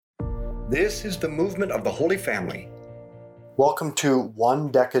This is the movement of the Holy Family. Welcome to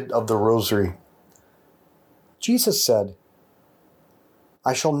 1 Decade of the Rosary. Jesus said,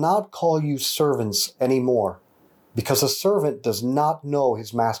 "I shall not call you servants any more, because a servant does not know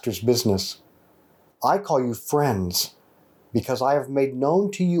his master's business. I call you friends, because I have made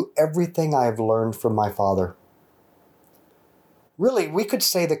known to you everything I have learned from my Father." Really, we could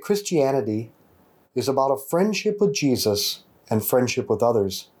say that Christianity is about a friendship with Jesus and friendship with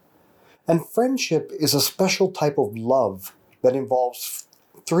others. And friendship is a special type of love that involves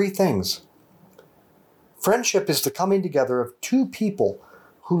three things. Friendship is the coming together of two people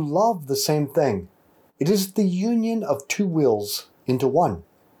who love the same thing. It is the union of two wills into one.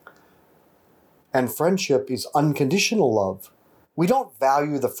 And friendship is unconditional love. We don't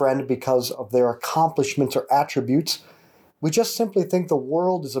value the friend because of their accomplishments or attributes. We just simply think the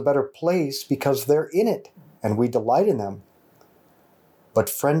world is a better place because they're in it, and we delight in them. But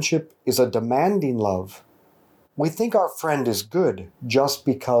friendship is a demanding love. We think our friend is good just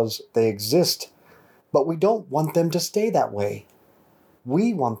because they exist, but we don't want them to stay that way.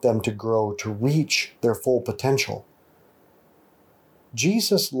 We want them to grow to reach their full potential.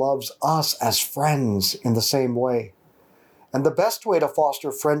 Jesus loves us as friends in the same way. And the best way to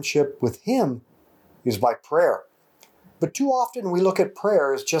foster friendship with Him is by prayer. But too often we look at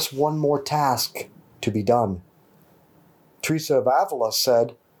prayer as just one more task to be done. Teresa of Avila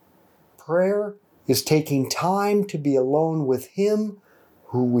said, "Prayer is taking time to be alone with Him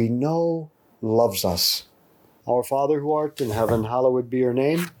who we know loves us." Our Father who art in heaven, hallowed be your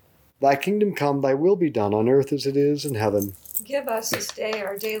name. Thy kingdom come, thy will be done on earth as it is in heaven. Give us this day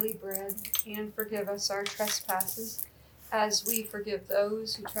our daily bread, and forgive us our trespasses, as we forgive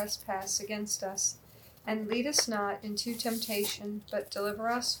those who trespass against us. And lead us not into temptation, but deliver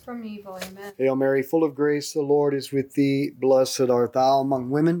us from evil. Amen. Hail Mary, full of grace, the Lord is with thee. Blessed art thou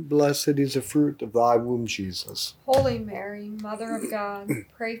among women. Blessed is the fruit of thy womb, Jesus. Holy Mary, Mother of God,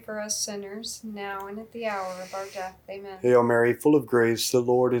 pray for us sinners, now and at the hour of our death. Amen. Hail Mary, full of grace, the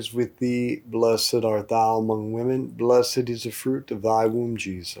Lord is with thee. Blessed art thou among women. Blessed is the fruit of thy womb,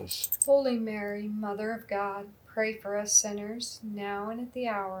 Jesus. Holy Mary, Mother of God, pray for us sinners, now and at the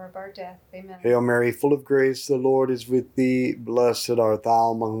hour of our death. Amen. Hail Mary, full of grace, the Lord is with thee. Blessed art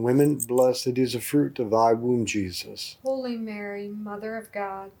thou among women. Blessed is the fruit of thy womb, Jesus. Holy Mary, Mother of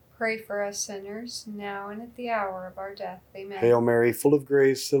God, pray for us sinners, now and at the hour of our death. Amen. Hail Mary, full of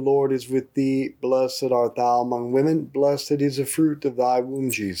grace, the Lord is with thee. Blessed art thou among women. Blessed is the fruit of thy womb,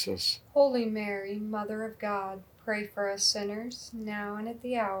 Jesus. Holy Mary, Mother of God, pray for us sinners, now and at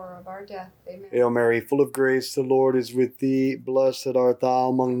the hour of our death. Amen. Hail Mary, full of grace, the Lord is with thee. Blessed art thou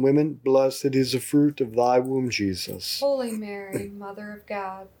among women. Blessed is the fruit of thy womb, Jesus. Holy Mary, Mother of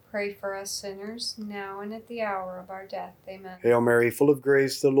God, pray for us sinners, now and at the hour of our death. Amen. Hail Mary, full of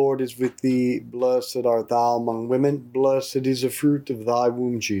grace, the Lord is with thee. Blessed art thou among women. Blessed is the fruit of thy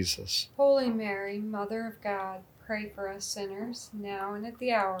womb, Jesus. Holy Mary, Mother of God, pray for us sinners, now and at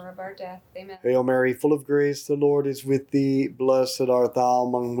the hour of our death. Amen. Hail Mary, full of grace, the Lord is with thee. Blessed art thou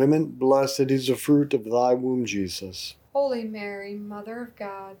among women. Blessed is the fruit of thy womb, Jesus. Holy Mary, Mother of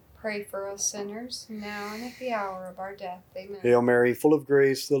God, pray for us sinners, now and at the hour of our death. Amen. Hail Mary, full of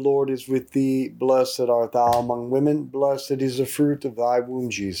grace, the Lord is with thee. Blessed art thou among women. Blessed is the fruit of thy womb,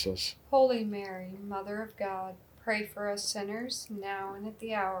 Jesus. Holy Mary, Mother of God, pray for us sinners, now and at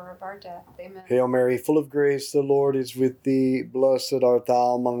the hour of our death. Amen. Hail Mary, full of grace, the Lord is with thee. Blessed art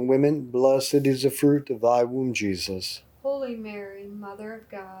thou among women. Blessed is the fruit of thy womb, Jesus. Holy Mary, Mother of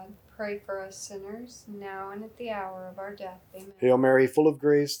God, pray for us sinners, now and at the hour of our death. Amen. Hail Mary, full of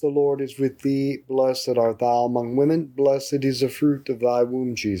grace, the Lord is with thee. Blessed art thou among women. Blessed is the fruit of thy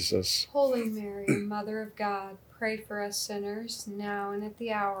womb, Jesus. Holy Mary, Mother of God, pray for us sinners, now and at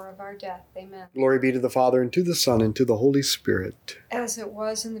the hour of our death. Amen. Glory be to the Father, and to the Son, and to the Holy Spirit. As it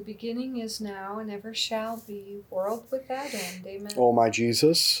was in the beginning, is now, and ever shall be, world without end. Amen. O my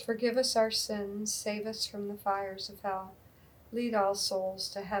Jesus, forgive us our sins, save us from the fires of hell. Lead all souls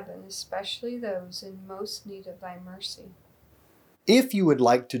to heaven, especially those in most need of thy mercy. if you would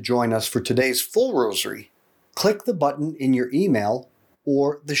like to join us for today's full rosary, click the button in your email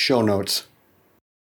or the show notes.